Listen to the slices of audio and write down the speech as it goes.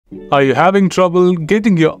Are you having trouble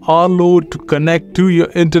getting your Arlo to connect to your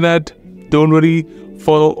internet? Don't worry,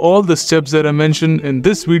 follow all the steps that I mentioned in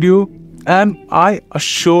this video and I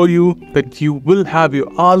assure you that you will have your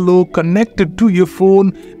Arlo connected to your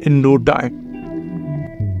phone in no time.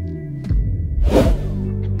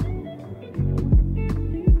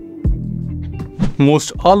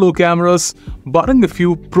 Most Arlo cameras, barring a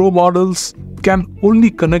few Pro models, can only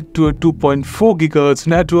connect to a 2.4 GHz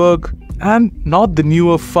network and not the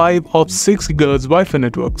newer 5 or 6 GHz Wi-Fi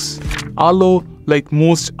networks. Arlo, like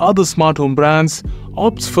most other smart home brands,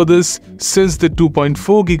 opts for this since the 2.4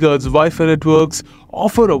 GHz Wi-Fi networks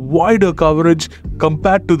offer a wider coverage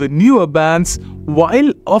compared to the newer bands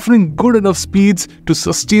while offering good enough speeds to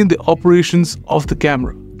sustain the operations of the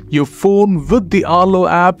camera. Your phone with the Arlo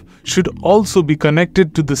app should also be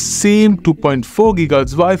connected to the same 2.4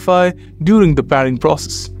 GHz Wi-Fi during the pairing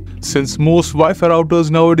process. Since most Wi-Fi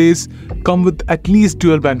routers nowadays come with at least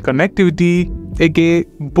dual band connectivity, aka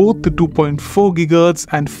both the 2.4 GHz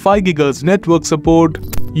and 5 GHz network support,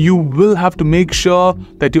 you will have to make sure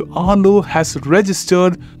that your Arlo has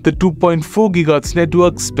registered the 2.4 GHz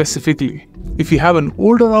network specifically. If you have an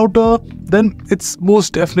older router, then it's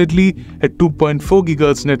most definitely a 2.4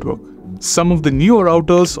 GHz network. Some of the newer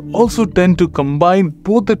routers also tend to combine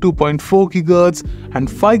both the 2.4 GHz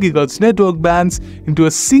and 5 GHz network bands into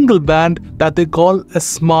a single band that they call a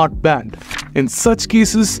smart band. In such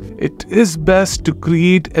cases, it is best to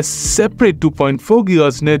create a separate 2.4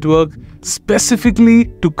 GHz network specifically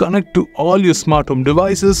to connect to all your smart home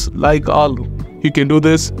devices like Arlo. You can do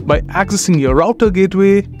this by accessing your router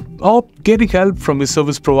gateway or getting help from your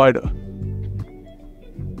service provider.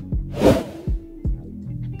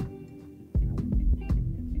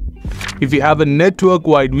 If you have a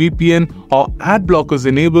network-wide VPN or ad blockers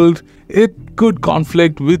enabled, it could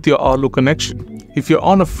conflict with your Arlo connection. If you're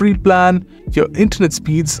on a free plan, your internet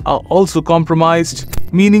speeds are also compromised,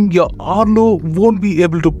 meaning your Arlo won't be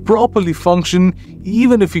able to properly function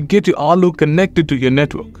even if you get your Arlo connected to your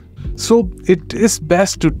network. So it is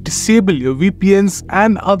best to disable your VPNs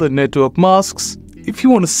and other network masks if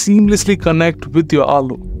you want to seamlessly connect with your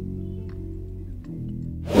Arlo.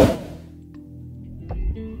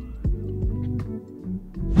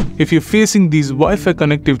 If you're facing these Wi-Fi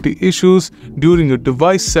connectivity issues during your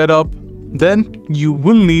device setup, then you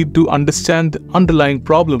will need to understand the underlying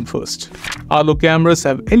problem first. Arlo cameras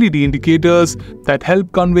have LED indicators that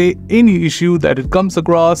help convey any issue that it comes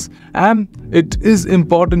across, and it is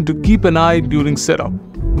important to keep an eye during setup.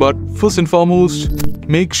 But first and foremost,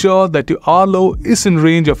 make sure that your Arlo is in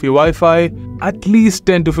range of your Wi-Fi at least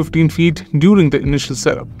 10 to 15 feet during the initial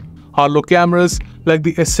setup. Arlo cameras, like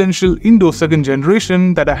the Essential Indo 2nd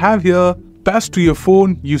generation that I have here, pass to your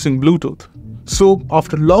phone using Bluetooth. So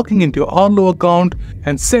after logging into your Arlo account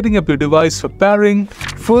and setting up your device for pairing,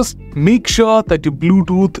 first make sure that your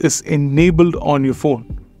Bluetooth is enabled on your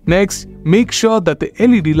phone. Next, make sure that the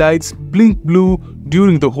LED lights blink blue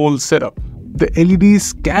during the whole setup. The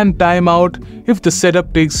LEDs can time out if the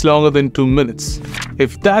setup takes longer than 2 minutes.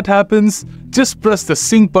 If that happens, just press the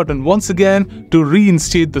sync button once again to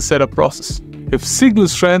reinstate the setup process. If signal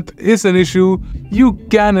strength is an issue, you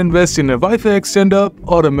can invest in a Wi-Fi extender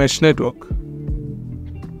or a mesh network.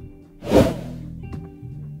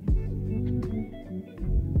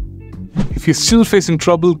 If you're still facing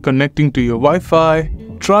trouble connecting to your Wi-Fi,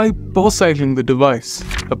 try pause cycling the device.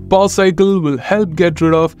 A pause cycle will help get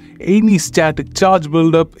rid of any static charge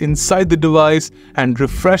buildup inside the device and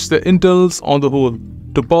refresh the internals on the whole.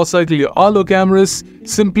 To pause cycle your Arlo cameras,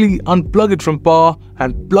 simply unplug it from power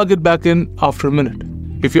and plug it back in after a minute.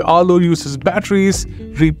 If your Arlo uses batteries,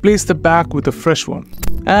 replace the pack with a fresh one.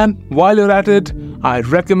 And while you're at it, I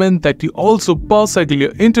recommend that you also pause cycle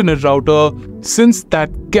your internet router, since that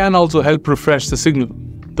can also help refresh the signal.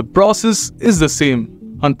 The process is the same.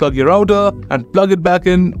 Unplug your router and plug it back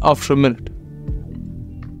in after a minute.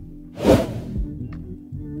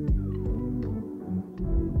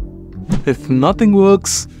 If nothing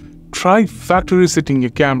works, try factory resetting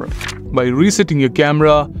your camera. By resetting your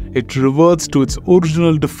camera, it reverts to its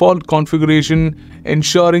original default configuration,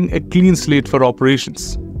 ensuring a clean slate for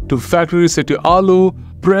operations. To factory reset your Arlo,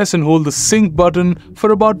 press and hold the sync button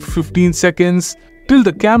for about 15 seconds till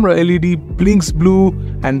the camera LED blinks blue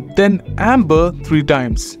and then amber 3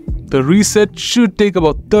 times. The reset should take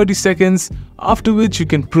about 30 seconds, after which you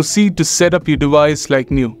can proceed to set up your device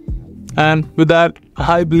like new. And with that,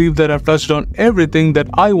 I believe that I've touched on everything that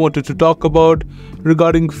I wanted to talk about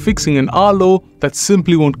regarding fixing an Arlo that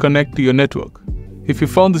simply won't connect to your network. If you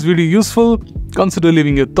found this video useful, consider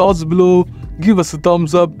leaving your thoughts below, give us a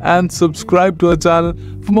thumbs up and subscribe to our channel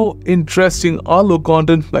for more interesting Arlo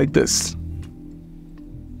content like this.